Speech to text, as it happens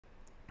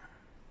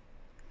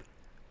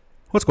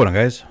What's going on,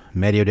 guys?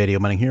 Mattio Daddy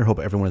Mining here. Hope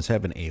everyone is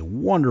having a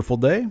wonderful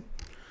day.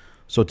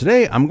 So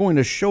today I'm going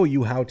to show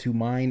you how to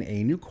mine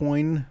a new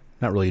coin,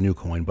 not really a new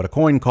coin, but a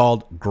coin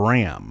called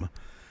Gram.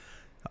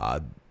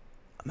 I'm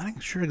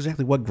not sure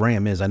exactly what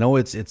Gram is. I know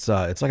it's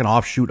like an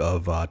offshoot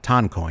of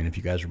ton coin. If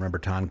you guys remember,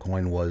 ton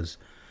coin was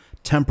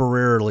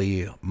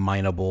temporarily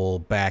mineable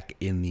back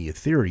in the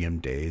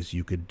Ethereum days.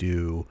 You could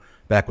do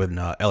back when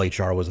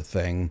LHR was a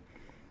thing.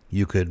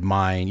 You could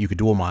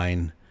dual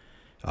mine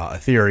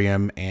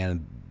Ethereum,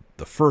 and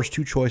the first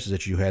two choices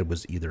that you had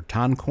was either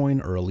ton coin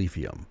or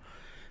Alephium.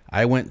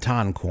 I went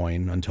ton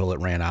coin until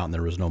it ran out and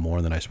there was no more,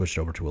 and then I switched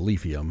over to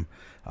Alephium.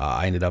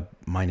 I ended up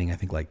mining, I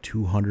think, like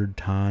 200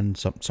 ton,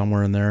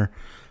 somewhere in there.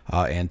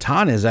 And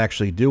ton is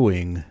actually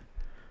doing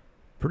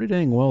pretty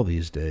dang well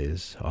these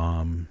days.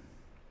 Here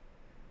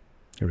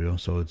we go.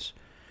 So it's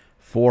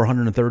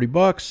 430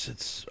 bucks.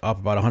 It's up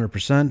about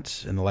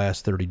 100% in the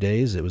last 30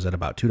 days. It was at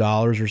about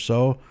 $2 or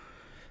so.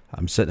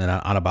 I'm sitting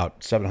on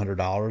about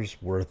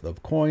 $700 worth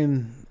of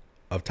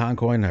ton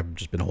coin. I've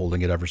just been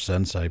holding it ever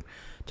since. I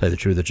tell you the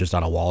truth, it's just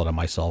on a wallet on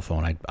my cell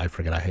phone. I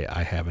forget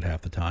I have it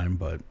half the time.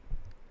 But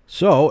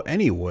so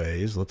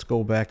anyways, let's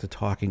go back to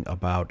talking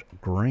about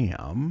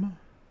Gram.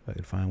 If I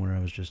could find where I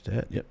was just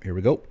at. Yep, here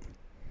we go.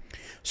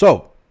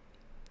 So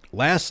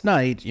last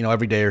night,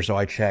 every day or so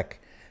I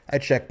check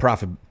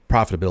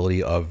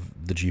profitability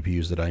of the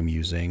GPUs that I'm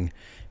using,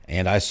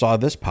 and I saw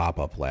this pop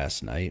up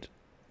last night.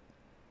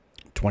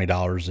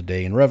 $20 a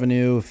day in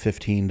revenue,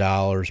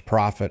 $15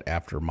 profit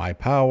after my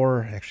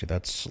power. Actually,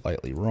 that's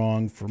slightly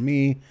wrong for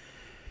me.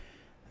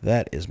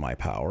 That is my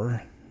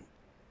power.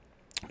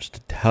 Just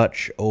a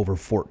touch over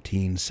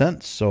 14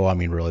 cents. So, I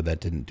mean, really, that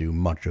didn't do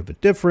much of a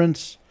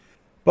difference.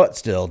 But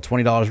still,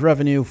 $20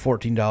 revenue,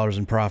 $14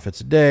 in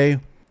profits a day.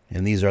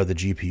 And these are the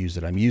GPUs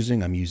that I'm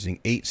using. I'm using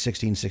 8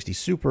 1660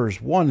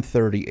 Supers, 1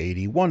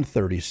 3080, 1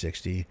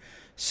 3060,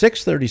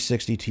 6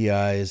 3060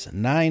 Ti's,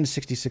 9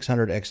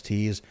 6600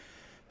 XTs,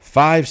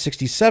 5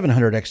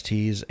 6700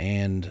 XTs,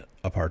 and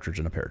a partridge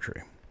in a pear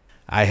tree.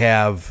 I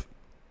have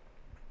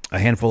a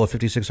handful of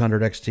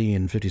 5600 XT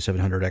and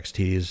 5700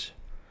 XTs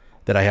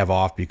that I have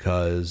off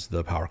because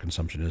the power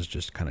consumption is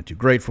just kind of too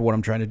great for what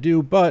I'm trying to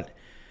do. But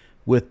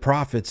with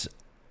profits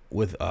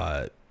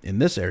in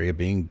this area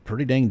being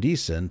pretty dang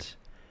decent,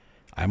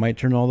 I might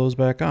turn all those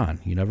back on.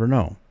 You never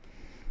know.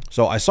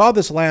 So I saw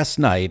this last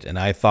night and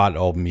I thought,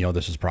 oh,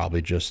 this is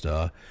probably just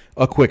a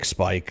quick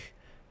spike.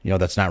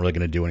 That's not really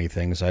going to do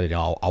anything. So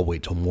I'll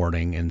wait till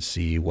morning and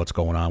see what's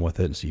going on with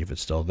it and see if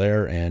it's still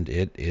there. And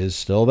it is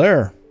still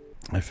there.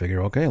 I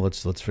figure, okay,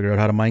 let's figure out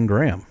how to mine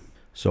Gram.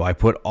 So I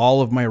put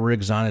all of my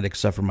rigs on it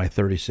except for my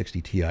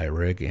 3060 Ti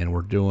rig, and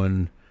we're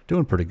doing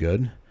pretty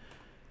good.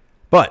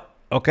 But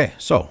okay,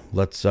 so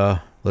let's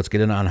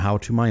get in on how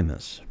to mine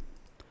this.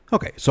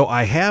 Okay, so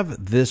I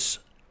have this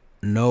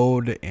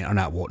node, or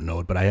not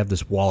node, but I have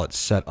this wallet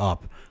set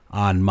up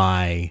on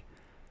my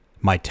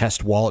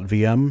test wallet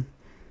VM.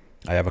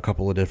 I have a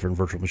couple of different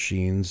virtual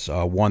machines.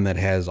 One that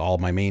has all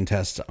my main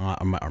tests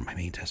on, my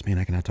main test, man,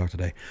 I cannot talk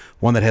today.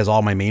 One that has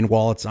all my main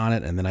wallets on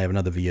it, and then I have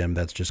another VM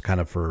that's just kind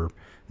of for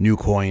new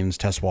coins,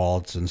 test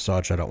wallets, and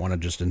such. I don't want to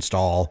just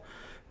install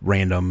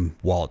random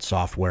wallet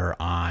software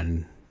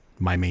on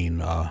my main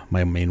wallet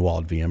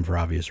VM for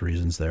obvious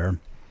reasons there.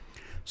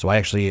 So I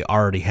actually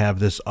already have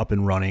this up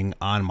and running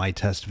on my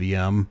test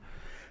VM,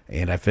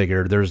 and I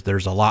figured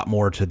there's a lot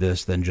more to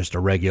this than just a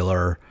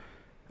regular,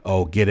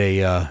 get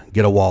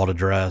a wallet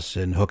address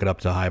and hook it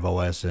up to Hive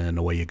OS and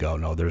away you go.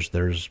 No, there's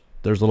a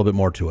little bit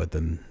more to it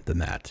than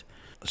that.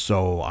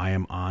 So I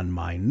am on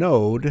my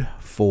node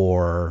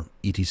for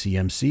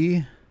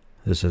ETCMC.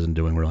 This isn't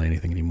doing really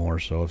anything anymore,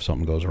 so if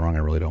something goes wrong, I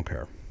really don't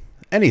care.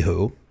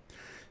 Anywho,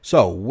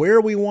 so where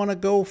we want to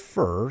go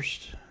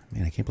first,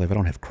 man, I can't believe I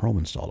don't have Chrome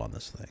installed on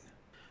this thing.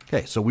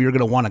 Okay, so we are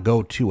going to want to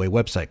go to a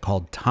website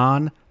called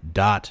ton.ninja.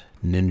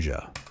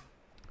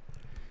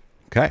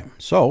 Okay,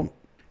 so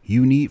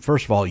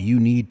first of all, you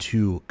need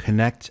to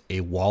connect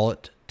a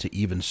wallet to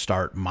even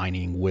start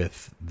mining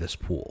with this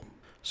pool.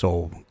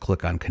 So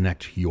click on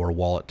connect your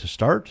wallet to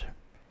start,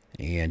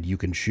 and you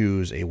can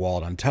choose a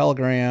wallet on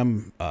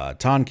Telegram,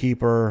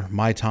 TonKeeper,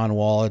 my Ton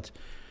wallet.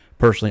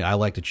 Personally, I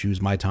like to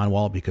choose my Ton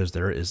wallet because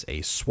there is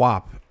a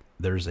swap.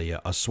 There's a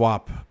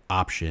swap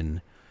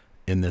option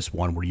in this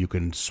one where you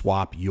can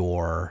swap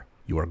your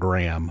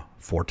Gram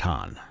for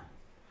Ton.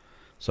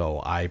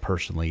 So I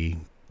personally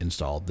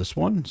installed this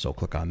one, so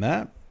click on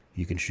that.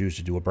 You can choose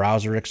to do a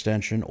browser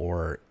extension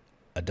or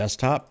a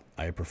desktop.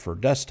 I prefer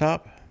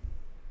desktop.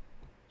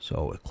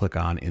 So click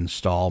on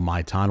install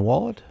my Ton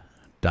wallet,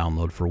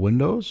 download for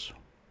Windows.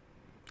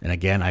 And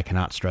again, I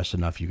cannot stress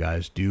enough, you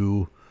guys,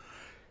 do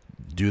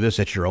this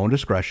at your own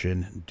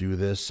discretion. Do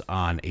this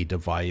on a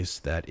device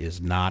that is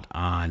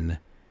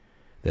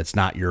that's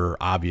not your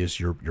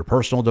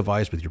personal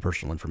device with your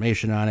personal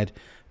information on it.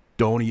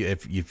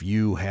 If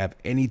you have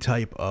any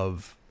type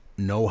of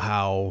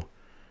know-how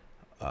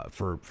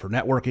for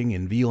networking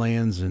and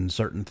VLANs and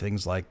certain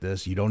things like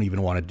this, you don't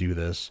even want to do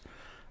this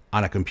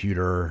on a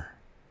computer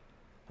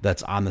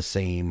that's on the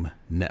same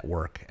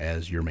network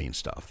as your main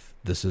stuff.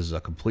 This is a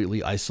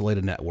completely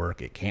isolated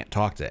network. It can't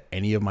talk to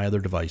any of my other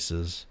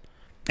devices.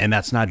 And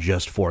that's not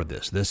just for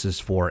this. This is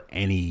for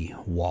any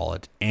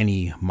wallet,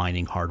 any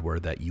mining hardware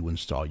that you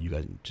install. You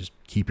guys just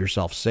keep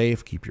yourself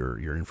safe, keep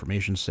your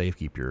information safe,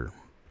 keep your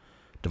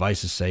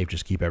devices safe,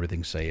 just keep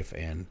everything safe,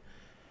 and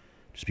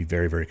just be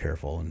very, very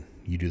careful. And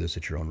you do this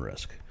at your own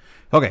risk.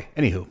 Okay,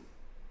 anywho.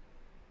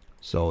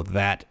 So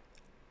that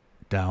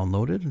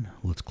downloaded.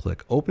 Let's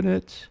click open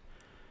it.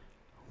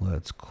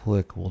 Let's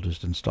click, we'll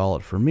just install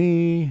it for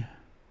me,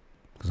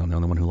 because I'm the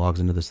only one who logs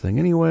into this thing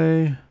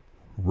anyway.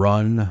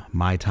 Run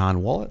my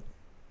Ton wallet.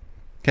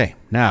 Okay,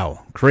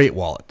 now create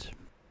wallet.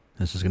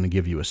 This is going to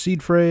give you a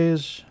seed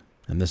phrase,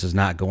 and this is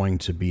not going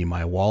to be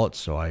my wallet,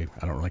 so I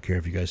don't really care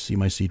if you guys see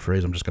my seed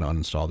phrase. I'm just going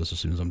to uninstall this as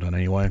soon as I'm done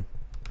anyway.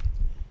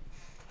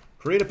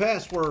 Create a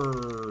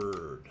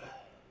password.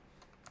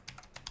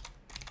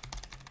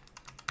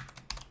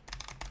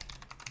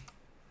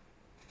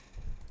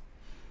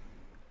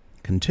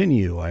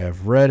 Continue. I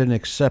have read and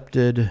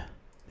accepted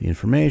the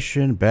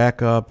information.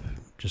 Backup.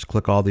 Just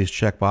click all these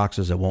check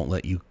boxes. It won't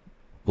let you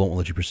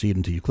proceed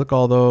until you click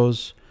all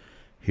those.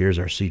 Here's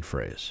our seed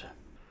phrase.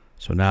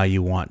 So now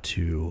you want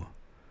to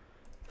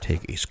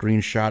take a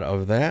screenshot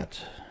of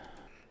that.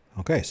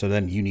 Okay, so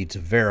then you need to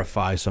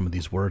verify some of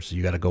these words. So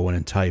you got to go in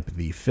and type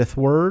the 5th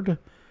word,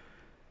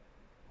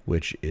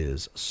 which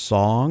is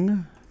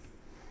song.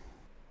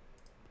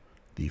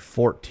 The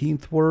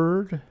 14th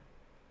word,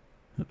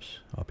 oops,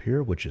 up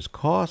here, which is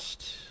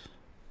cost.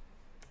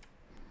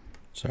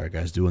 Sorry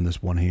guys, doing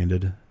this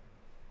one-handed.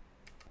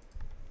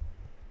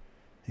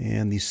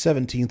 And the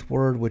 17th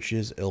word, which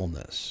is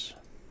illness.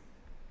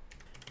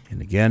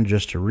 And again,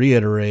 just to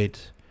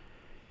reiterate,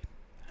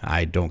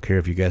 I don't care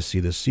if you guys see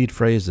this seed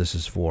phrase. This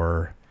is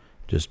for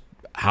just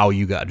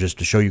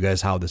to show you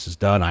guys how this is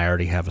done. I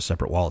already have a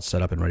separate wallet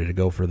set up and ready to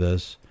go for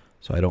this,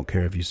 so I don't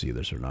care if you see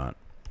this or not.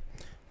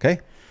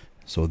 Okay,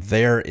 so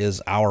there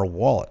is our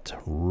wallet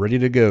ready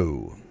to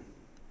go.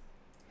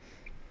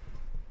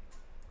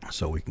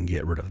 So we can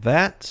get rid of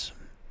that.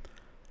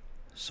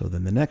 So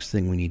then the next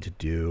thing we need to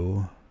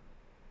do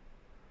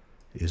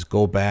is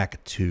go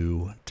back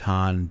to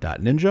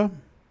ton.ninja.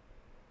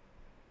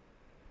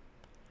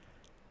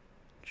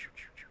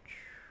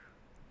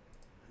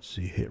 Let's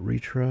see, hit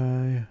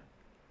retry.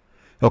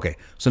 Okay,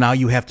 so now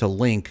you have to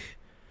link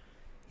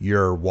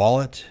your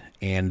wallet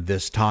and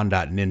this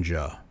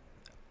ton.ninja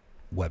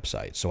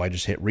website. So I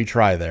just hit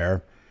retry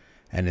there,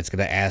 and it's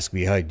going to ask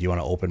me, hey, do you want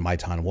to open my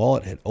Ton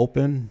wallet? Hit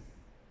open,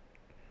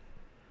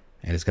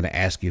 and it's going to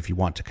ask you if you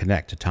want to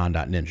connect to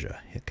ton.ninja.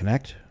 Hit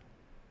connect.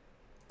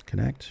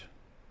 Connect.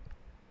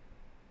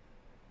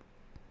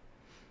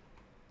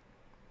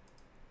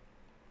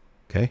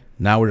 Okay,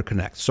 now we're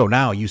connect. So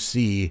now you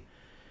see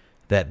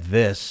that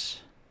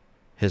this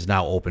has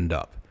now opened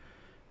up.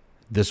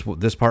 This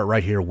part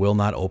right here will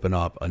not open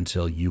up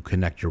until you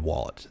connect your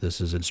wallet.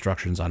 This is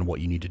instructions on what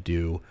you need to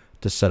do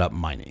to set up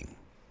mining.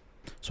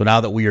 So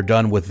now that we are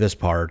done with this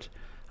part,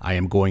 I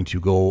am going to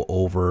go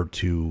over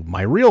to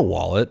my real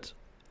wallet,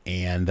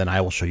 and then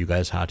I will show you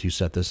guys how to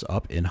set this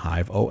up in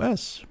Hive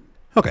OS.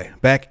 Okay,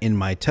 back in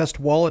my test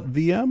wallet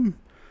VM,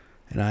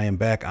 and I am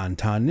back on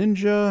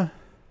ton.ninja.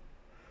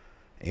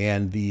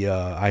 And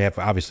I have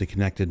obviously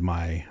connected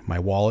my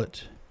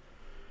wallet.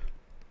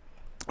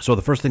 So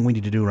the first thing we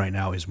need to do right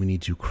now is we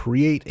need to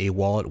create a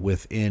wallet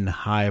within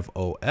Hive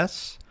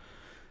OS.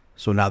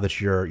 So now that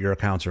your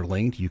accounts are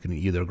linked, you can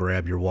either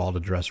grab your wallet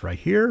address right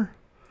here,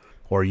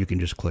 or you can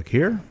just click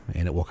here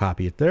and it will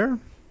copy it there.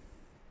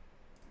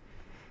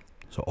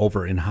 So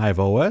over in Hive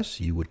OS,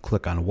 you would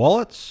click on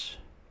wallets,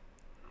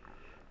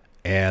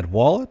 add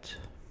wallet.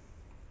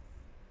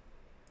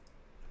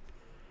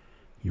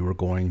 You are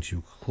going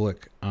to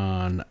click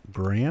on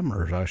Graham,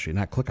 or actually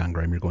not click on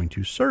Graham, you're going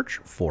to search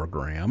for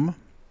Graham.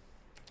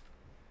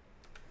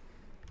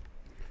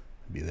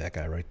 Be that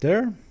guy right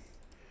there.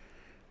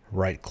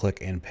 Right click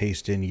and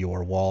paste in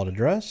your wallet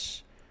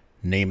address.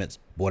 Name it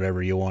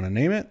whatever you want to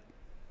name it.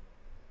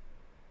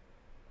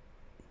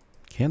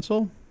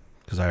 Cancel,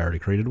 because I already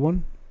created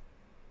one.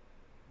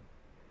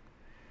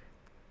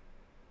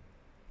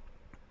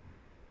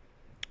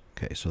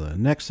 Okay, so the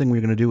next thing we're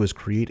going to do is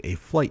create a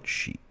flight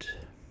sheet.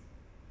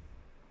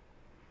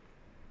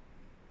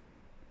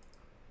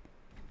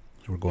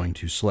 So we're going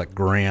to select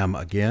Graham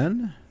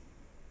again,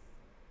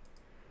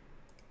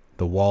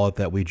 the wallet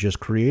that we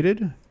just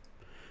created,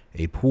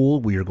 a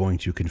pool, we are going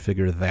to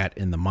configure that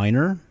in the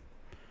miner.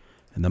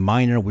 In the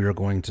miner, we are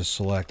going to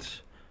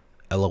select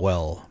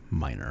LOL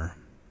miner.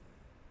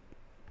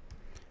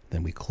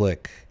 Then we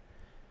click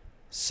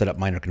Set up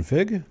miner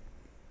config.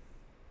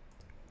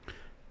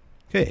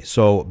 Okay,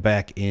 so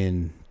back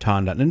in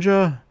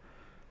ton.ninja,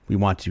 we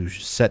want to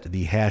set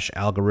the hash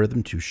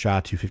algorithm to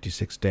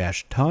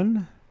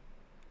SHA-256-ton.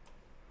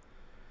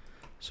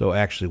 So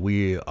actually,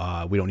 we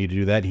don't need to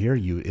do that here.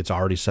 It's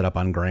already set up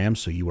on Graham,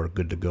 so you are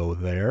good to go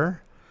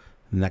there.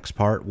 The next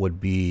part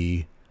would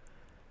be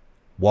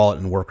wallet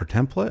and worker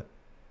template.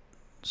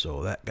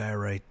 So that guy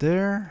right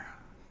there,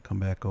 come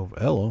back over.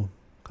 Hello,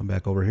 come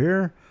back over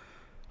here,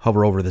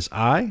 hover over this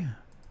eye,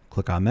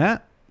 click on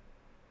that.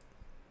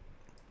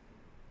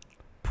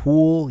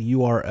 Pool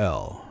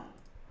URL.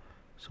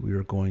 So we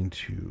are going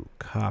to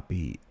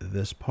copy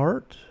this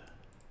part.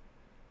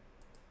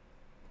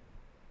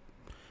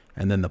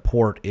 And then the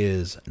port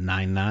is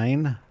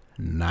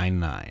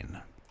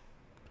 9999.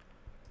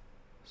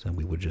 So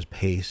we would just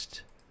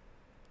paste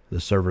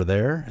the server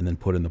there and then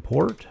put in the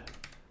port.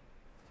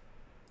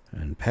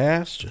 And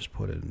pass, just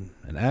put in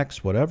an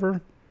X,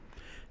 whatever.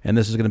 And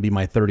this is going to be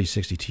my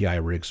 3060 Ti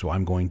rig, so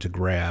I'm going to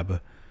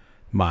grab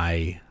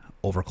my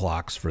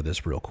overclocks for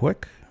this real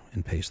quick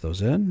and paste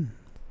those in.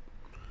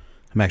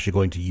 I'm actually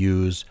going to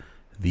use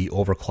the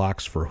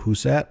overclocks for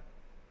WhoSat.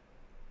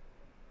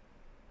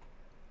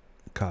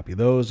 Copy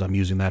those. I'm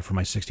using that for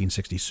my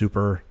 1660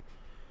 Super.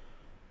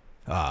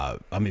 Man,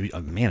 I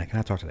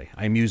cannot talk today.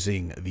 I'm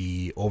using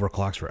the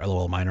overclocks for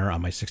LOL Miner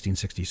on my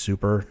 1660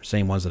 Super,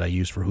 same ones that I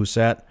use for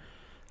WhoSat,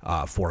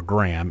 for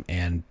Graham,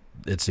 and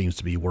it seems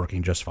to be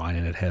working just fine,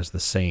 and it has the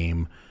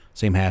same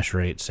hash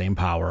rate, same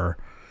power.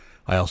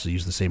 I also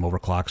use the same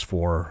overclocks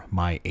for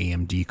my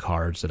AMD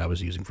cards that I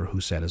was using for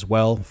WhoSat as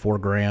well, for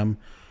Graham,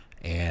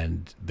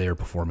 and they're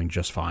performing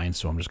just fine,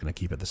 so I'm just going to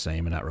keep it the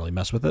same and not really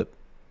mess with it.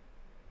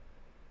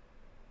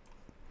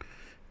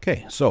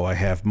 Okay, so I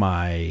have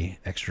my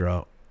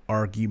extra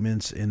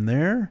arguments in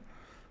there.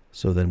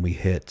 So then we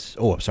hit,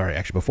 oh, I'm sorry,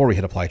 actually before we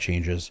hit apply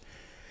changes,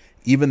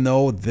 even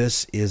though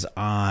this is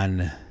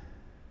on,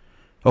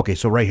 okay,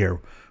 so right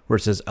here where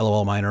it says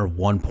LOL Miner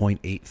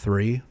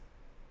 1.83,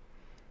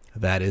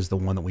 that is the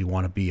one that we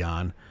want to be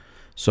on.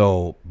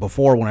 So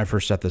before, when I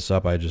first set this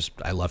up, I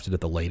left it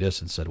at the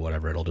latest and said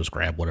whatever, it'll just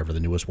grab whatever the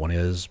newest one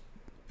is,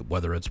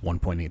 whether it's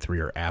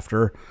 1.83 or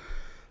after.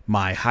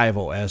 My Hive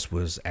OS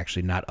was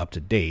actually not up to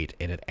date,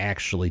 and it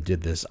actually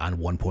did this on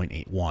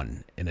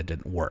 1.81, and it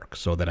didn't work.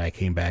 So then I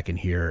came back in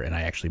here, and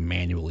I actually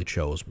manually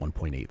chose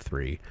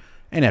 1.83,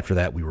 and after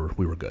that we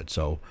were good.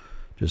 So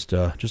just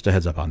a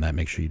heads up on that.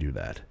 Make sure you do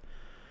that.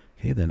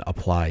 Okay, then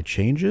apply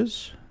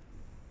changes.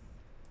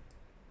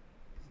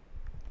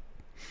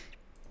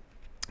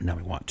 Now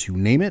we want to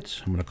name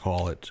it. I'm going to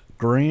call it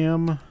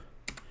Graham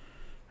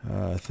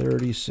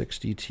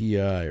 3060 Ti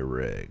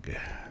rig.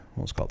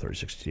 Well, let's call it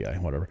 3060 Ti,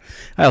 whatever.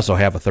 I also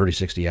have a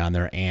 3060 on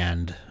there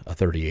and a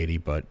 3080,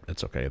 but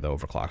it's okay. The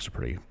overclocks are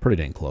pretty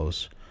dang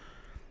close.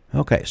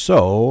 Okay,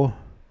 so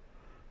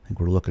I think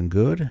we're looking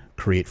good.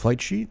 Create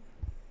flight sheet.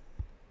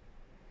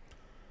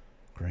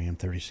 Graham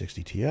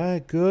 3060 Ti,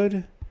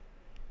 good.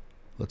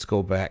 Let's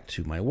go back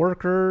to my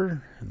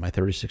worker. My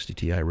 3060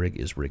 Ti rig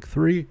is rig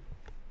 3.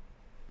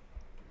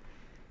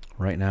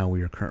 Right now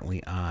we are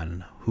currently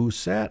on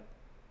WhoSat.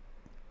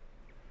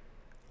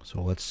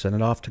 So let's send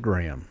it off to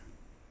Graham.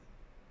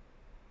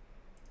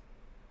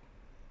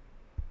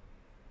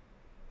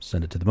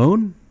 Send it to the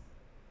moon.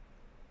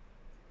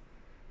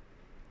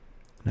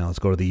 Now let's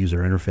go to the user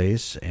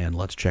interface and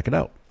let's check it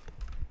out.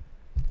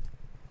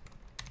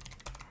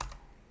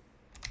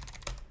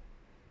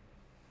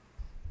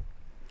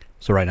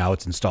 So right now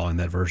it's installing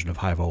that version of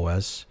Hive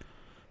OS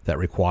that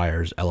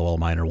requires LOL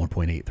Miner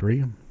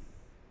 1.83.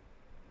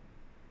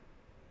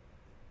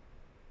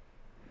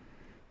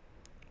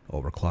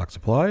 Overclocks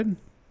applied.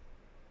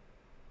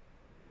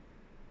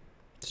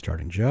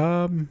 Starting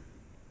job.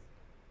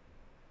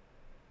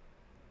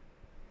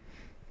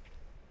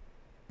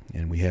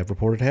 And we have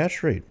reported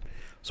hash rate.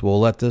 So we'll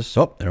let this,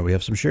 oh, there we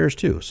have some shares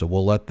too. So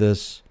we'll let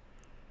this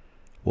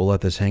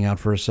hang out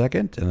for a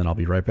second, and then I'll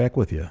be right back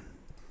with you.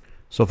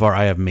 So far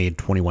I have made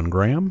 21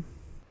 Graham.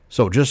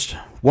 So just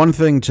one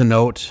thing to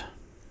note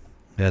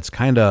that's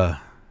kind of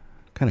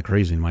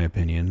crazy in my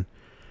opinion,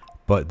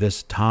 but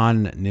this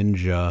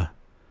ton.ninja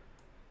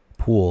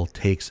pool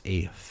takes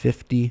a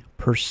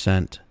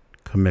 50%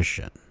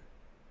 commission.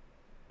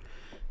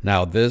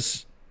 Now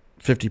this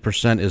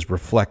 50% is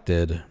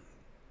reflected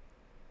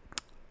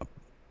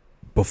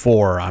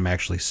before I'm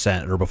actually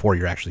sent, or before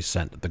you're actually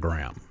sent the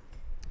Graham.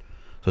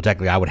 So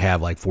technically I would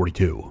have like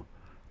 42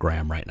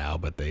 Graham right now,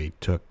 but they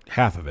took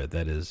half of it.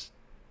 That is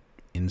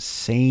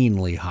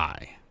insanely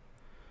high.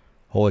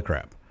 Holy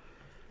crap.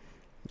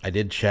 I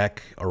did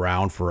check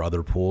around for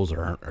other pools.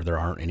 There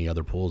aren't any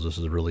other pools. This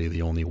is really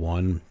the only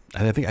one.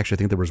 I actually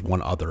think there was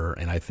one other,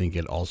 and I think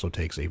it also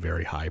takes a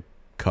very high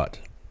cut.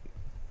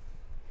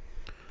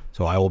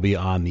 So I will be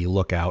on the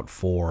lookout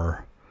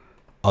for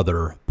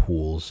other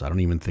pools. I don't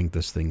even think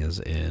this thing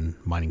is in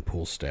mining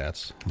pool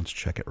stats. Let's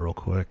check it real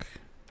quick.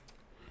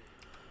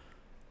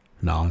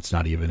 No, it's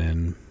not even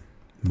in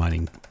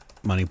mining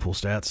pool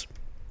stats.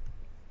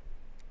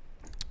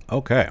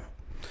 Okay.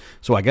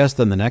 So I guess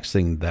then the next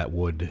thing that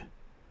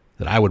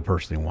I would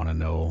personally want to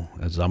know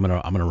is I'm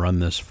gonna run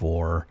this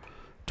for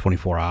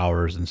 24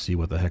 hours and see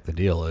what the heck the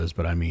deal is.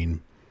 But I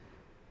mean,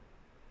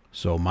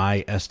 so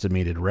my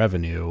estimated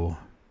revenue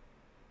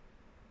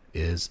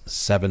is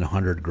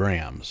 700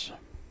 grams.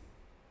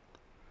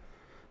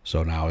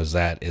 So now is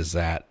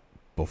that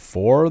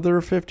before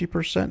their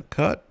 50%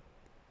 cut?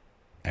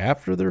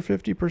 After their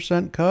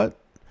 50% cut?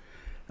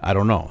 I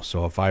don't know.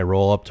 So if I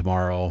roll up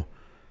tomorrow,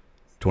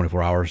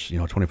 24 hours,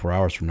 24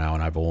 hours from now,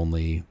 and I've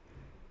only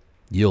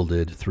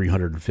yielded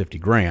 350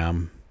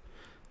 gram,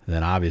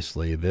 then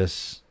obviously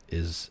this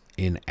is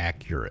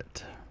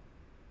inaccurate.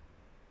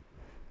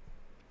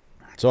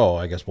 So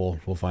I guess we'll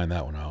find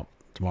that one out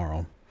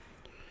tomorrow.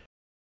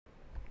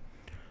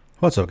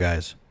 What's up,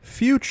 guys?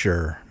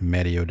 Future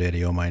Medio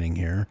Daddy-O mining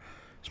here.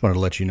 Just wanted to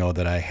let you know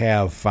that I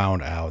have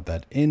found out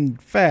that, in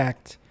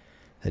fact,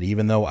 that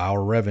even though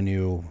our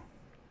revenue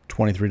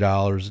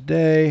 $23 a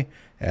day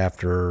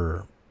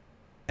after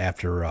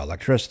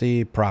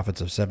electricity,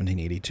 profits of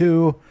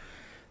 $17.82,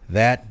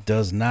 that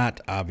does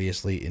not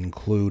obviously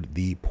include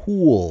the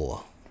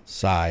pool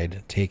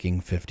side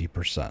taking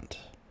 50%.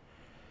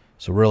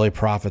 So really,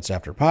 profits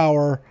after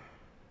power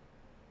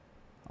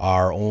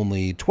are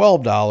only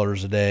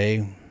 $12 a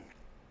day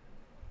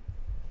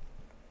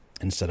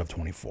instead of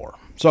 24.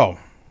 So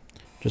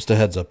just a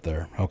heads up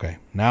there. Okay,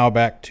 now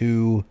back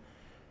to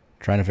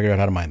trying to figure out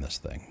how to mine this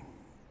thing.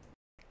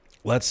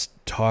 Let's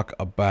talk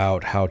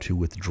about how to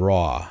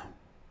withdraw.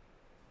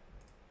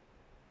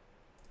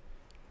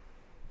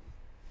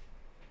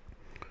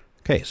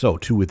 Okay, so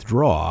to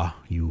withdraw,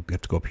 you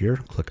have to go up here,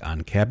 click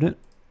on Cabinet,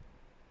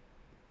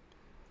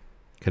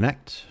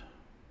 Connect,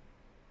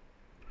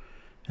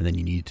 and then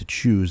you need to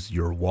choose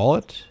your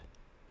wallet.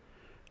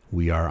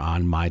 We are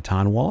on my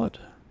Ton wallet.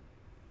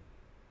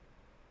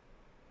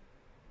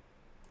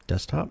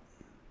 Desktop.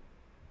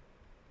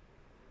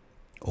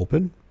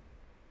 Open.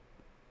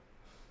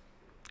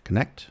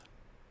 Connect.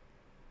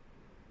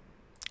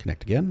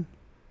 Connect again.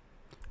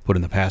 Put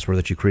in the password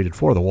that you created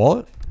for the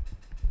wallet.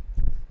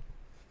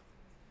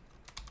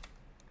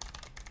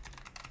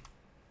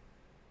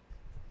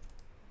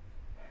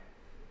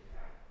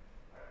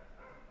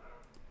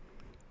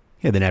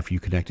 And then after you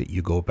connect it,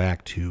 you go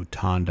back to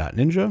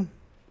ton.ninja,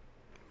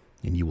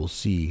 and you will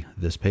see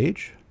this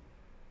page.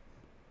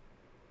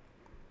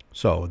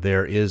 So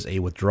there is a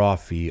withdrawal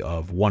fee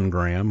of 1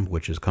 gram,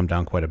 which has come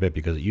down quite a bit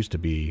because it used to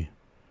be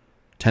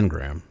 10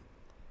 gram.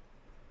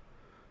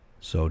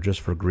 So just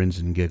for grins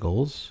and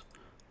giggles,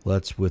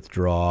 let's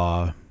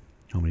withdraw.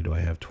 How many do I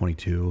have?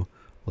 22.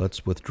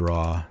 Let's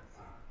withdraw.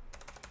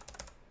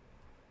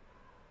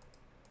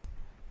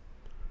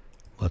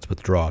 Let's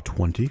withdraw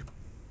 20.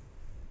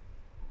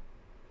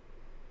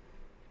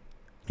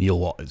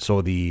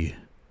 So the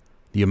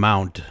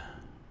amount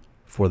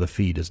for the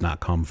fee does not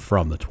come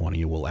from the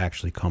 20. It will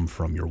actually come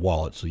from your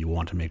wallet. So you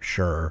want to make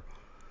sure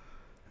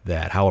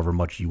that however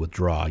much you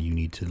withdraw, you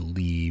need to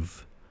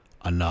leave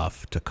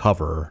enough to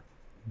cover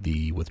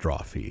the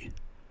withdrawal fee.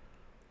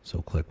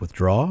 So click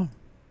withdraw.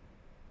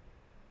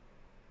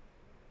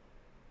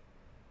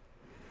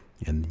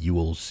 And you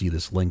will see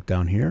this link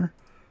down here.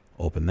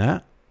 Open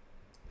that.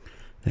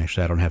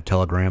 Actually, I don't have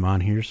Telegram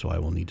on here, so I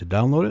will need to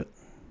download it.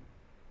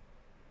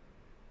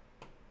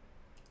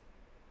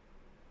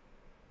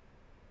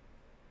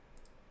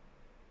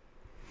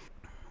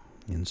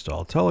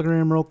 Install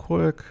Telegram real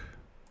quick.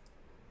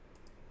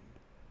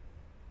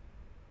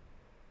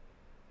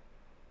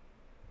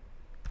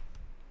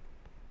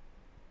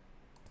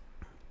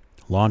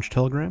 Launch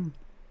Telegram.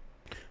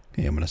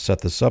 Okay, I'm going to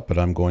set this up, but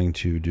I'm going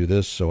to do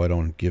this so I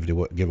don't give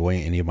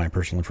away any of my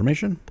personal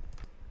information.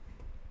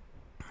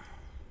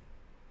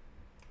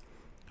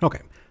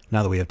 Okay,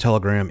 now that we have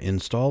Telegram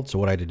installed, so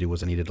what I had to do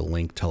was I needed to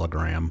link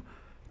Telegram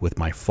with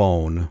my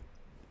phone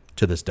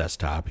to this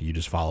desktop. You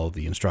just follow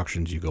the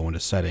instructions. You go into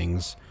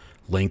settings,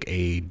 link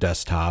a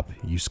desktop,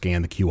 you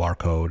scan the QR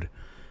code,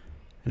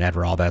 and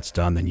after all that's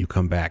done, then you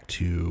come back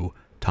to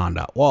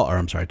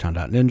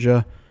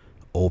ton.ninja,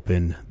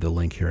 open the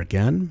link here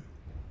again,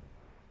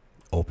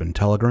 open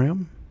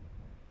Telegram,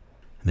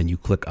 and then you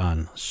click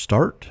on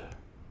Start.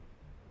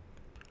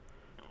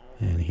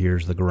 And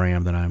here's the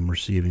gram that I'm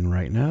receiving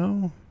right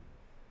now.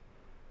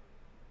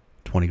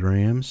 20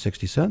 grams,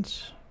 60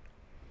 cents.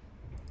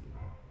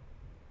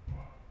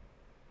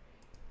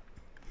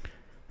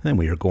 Then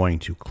we are going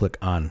to click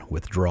on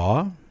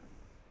Withdraw.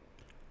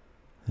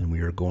 And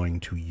we are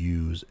going to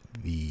use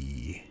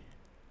the,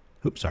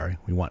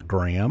 we want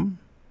gram.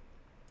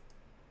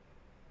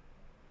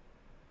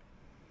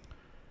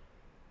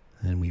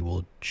 And we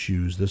will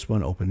choose this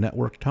one, Open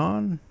Network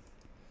Ton,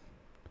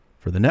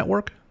 for the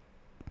network.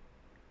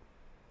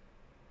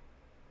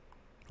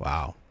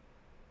 Wow.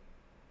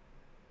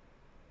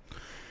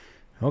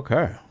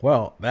 Okay,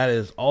 well, that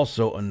is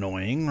also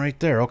annoying right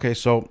there. Okay,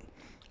 so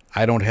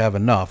I don't have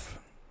enough.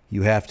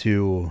 You have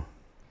to,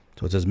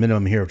 so it says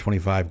minimum here of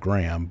 25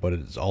 gram, but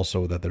it's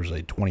also that there's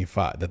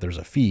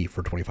a fee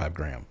for 25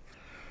 gram.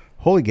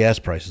 Holy gas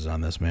prices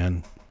on this,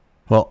 man.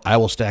 Well, I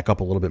will stack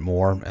up a little bit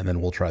more, and then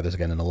we'll try this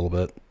again in a little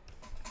bit.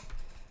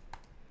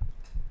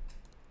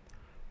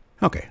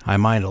 Okay, I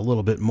mined a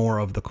little bit more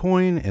of the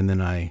coin, and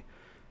then I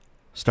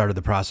started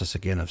the process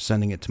again of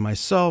sending it to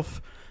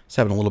myself. It's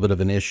having a little bit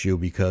of an issue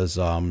because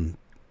the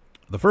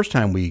first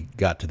time we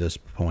got to this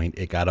point,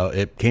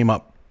 it came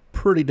up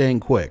pretty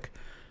dang quick.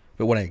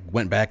 But when I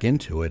went back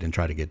into it and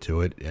tried to get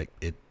to it,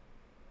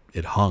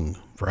 it hung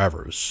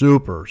forever. It was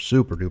super,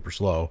 super duper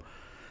slow.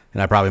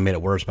 And I probably made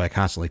it worse by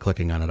constantly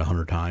clicking on it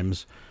 100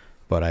 times.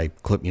 But I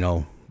clicked,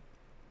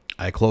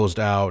 I closed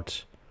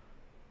out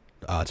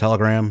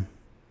Telegram,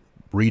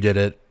 redid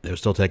it. It was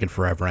still taking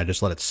forever. And I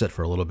just let it sit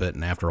for a little bit,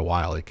 and after a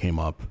while, it came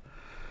up.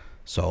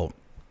 So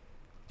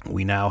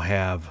we now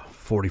have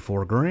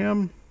 44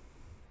 gram.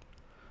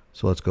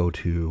 So let's go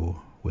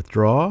to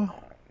withdraw,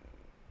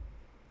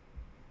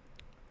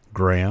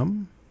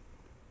 gram,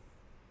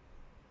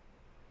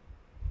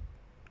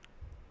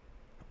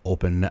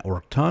 open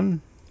network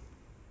ton.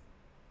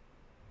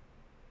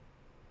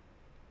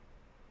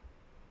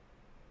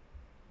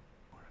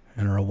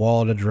 Enter a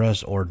wallet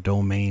address or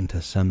domain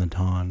to send the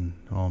ton.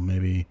 Oh,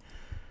 maybe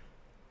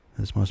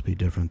this must be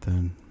different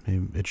then.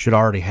 Maybe it should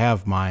already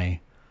have my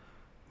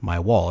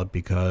wallet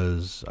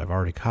because I've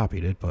already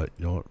copied it, but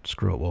you know what,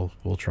 screw it.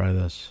 We'll try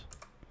this.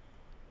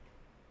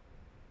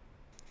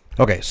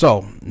 Okay,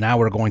 so now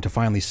we're going to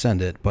finally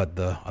send it, but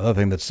the other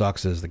thing that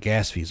sucks is the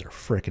gas fees are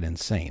freaking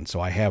insane.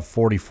 So I have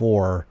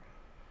 44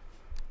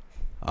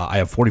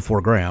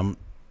 gram,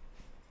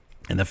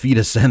 and the fee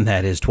to send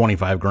that is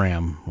 25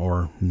 gram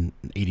or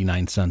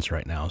 89 cents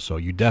right now. So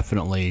you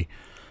definitely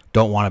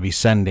don't want to be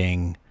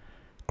sending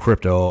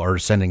crypto or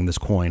sending this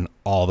coin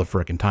all the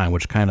freaking time,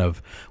 which kind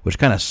of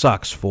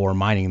sucks for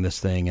mining this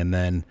thing and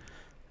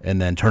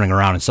then turning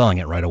around and selling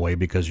it right away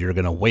because you're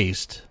going to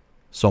waste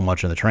so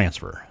much in the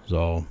transfer.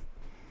 So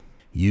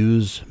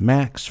use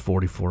max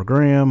 44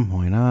 gram.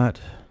 Why not?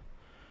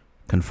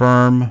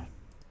 Confirm.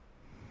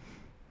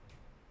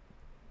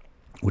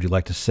 Would you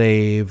like to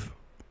save?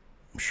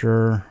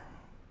 Sure.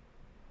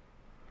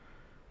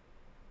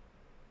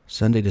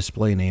 Send a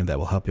display name that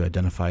will help you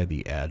identify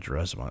the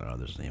address. My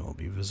other's name will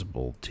be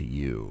visible to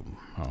you.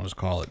 I'll just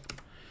call it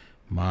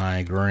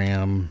my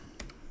gram.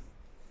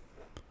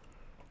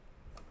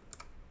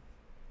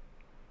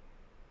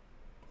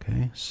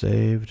 Okay,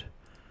 saved.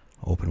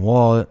 Open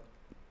wallet.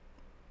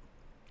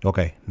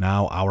 Okay,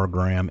 now our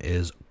gram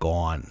is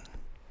gone.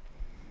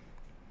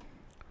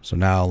 So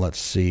now let's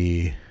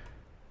see.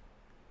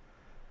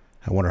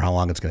 I wonder how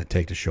long it's going to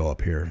take to show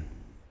up here.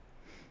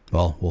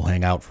 Well, we'll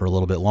hang out for a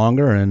little bit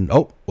longer and...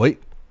 Oh,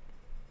 wait.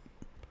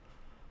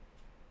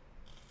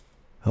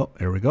 Oh,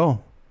 there we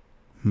go.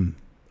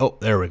 Oh,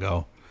 there we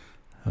go.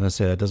 I'm going to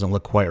say that doesn't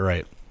look quite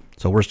right.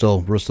 So we're still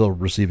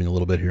receiving a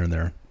little bit here and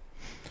there.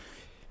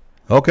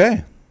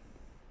 Okay.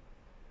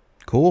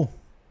 Cool.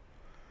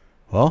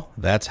 Well,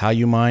 that's how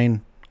you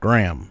mine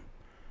gram.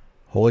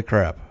 Holy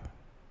crap.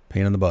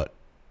 Pain in the butt.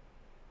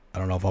 I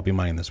don't know if I'll be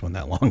mining this one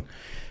that long.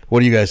 What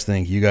do you guys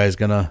think? You guys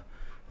gonna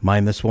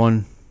mine this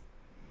one?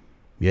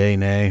 Yay,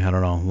 nay? I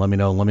don't know. Let me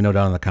know. Let me know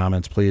down in the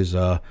comments. Please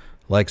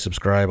like,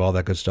 subscribe, all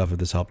that good stuff if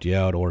this helped you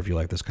out or if you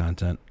like this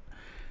content.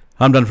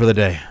 I'm done for the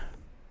day.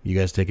 You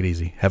guys take it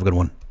easy. Have a good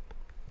one.